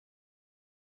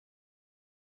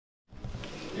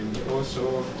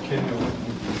also Kenyo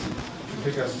to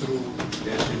take us through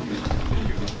their treatment.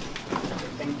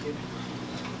 Thank you.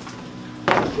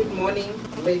 Thank you. Good morning,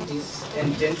 ladies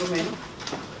and gentlemen.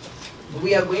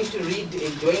 We are going to read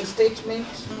a joint statement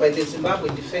by the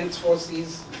Zimbabwe Defense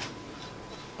Forces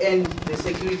and the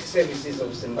Security Services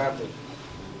of Zimbabwe.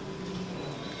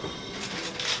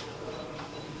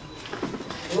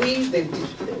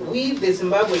 We, the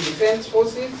Zimbabwe Defense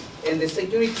Forces and the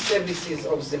Security Services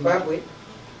of Zimbabwe,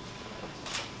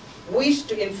 wish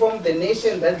to inform the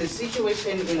nation that the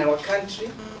situation in our country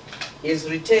is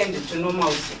returned to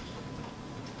normalcy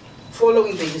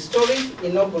following the historic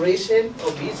inauguration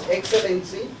of His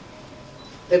Excellency,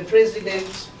 the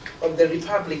President of the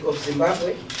Republic of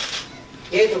Zimbabwe,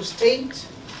 Head of State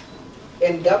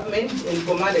and Government and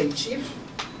Commander-in-Chief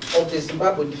of the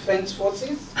Zimbabwe Defense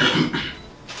Forces,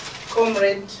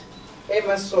 Comrade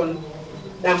Emmerson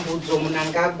Dambudzo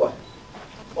Mnangagwa,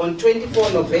 on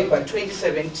 24 November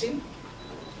 2017,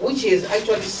 which has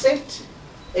actually set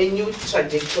a new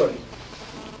trajectory.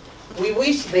 We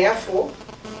wish, therefore,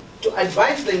 to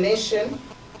advise the nation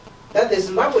that the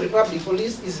Zimbabwe Republic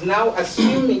Police is now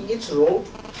assuming its role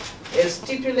as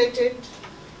stipulated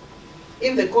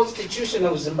in the Constitution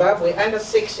of Zimbabwe under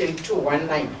Section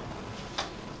 219,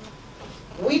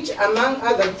 which, among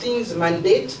other things,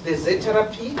 mandate the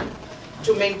Zrp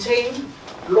to maintain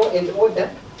law and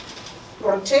order,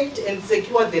 protect and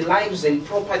secure the lives and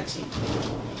property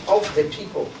of the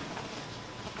people.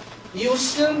 You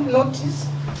still notice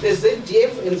the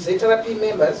ZDF and Zrp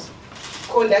members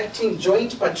conducting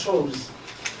joint patrols,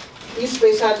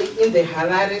 especially in the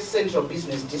Harare Central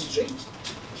Business District.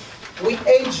 We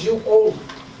urge you all,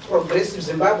 progressive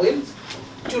Zimbabweans,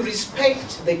 to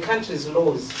respect the country's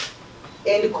laws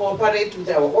and cooperate with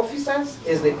our officers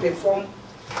as they perform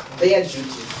their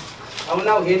duties. I will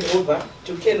now hand over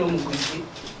to Keno Mugwisi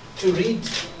to read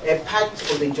a part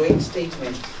of the joint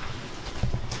statement.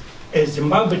 As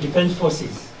Zimbabwe Defense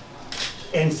Forces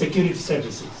and Security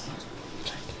Services,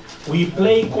 we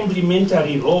play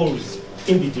complementary roles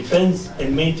in the defense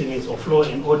and maintenance of law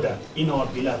and order in our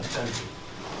beloved country.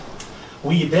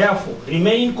 We therefore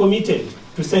remain committed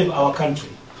to save our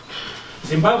country.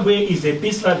 Zimbabwe is a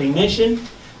peace-loving nation,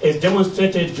 as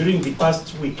demonstrated during the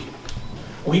past week.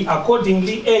 We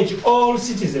accordingly urge all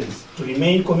citizens to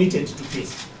remain committed to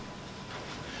peace.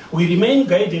 We remain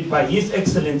guided by His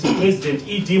Excellency President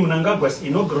E.D. Mnangagwa's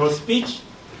inaugural speech,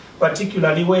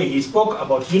 particularly where he spoke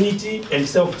about unity and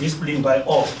self-discipline by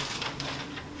all.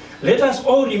 Let us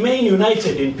all remain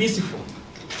united and peaceful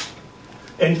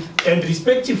and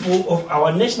respectful of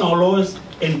our national laws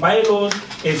and bylaws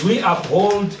as we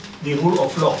uphold the rule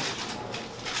of law.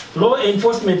 Law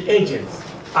enforcement agents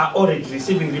are already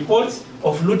receiving reports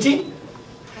of looting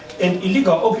and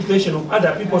illegal occupation of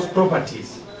other people's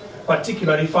properties,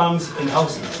 particularly farms and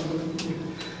houses.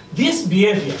 This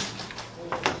behavior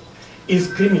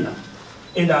is criminal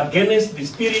and against the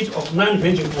spirit of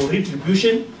non-vengeful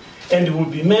retribution and will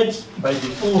be met by the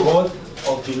full wrath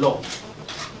of the law.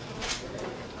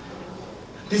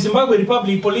 The Zimbabwe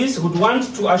Republic Police would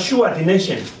want to assure the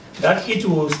nation that it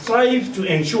will strive to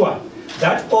ensure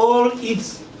that all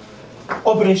its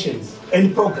operations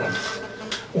and programs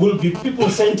will be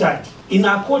people-centered in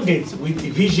accordance with the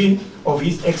vision of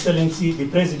His Excellency, the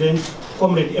President,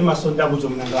 Comrade Emmerson Dambudzo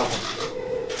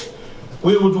Mnangagwa.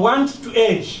 We would want to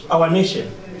urge our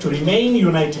nation to remain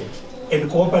united and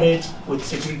cooperate with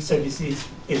security services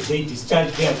as they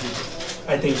discharge their duties.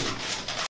 I thank you.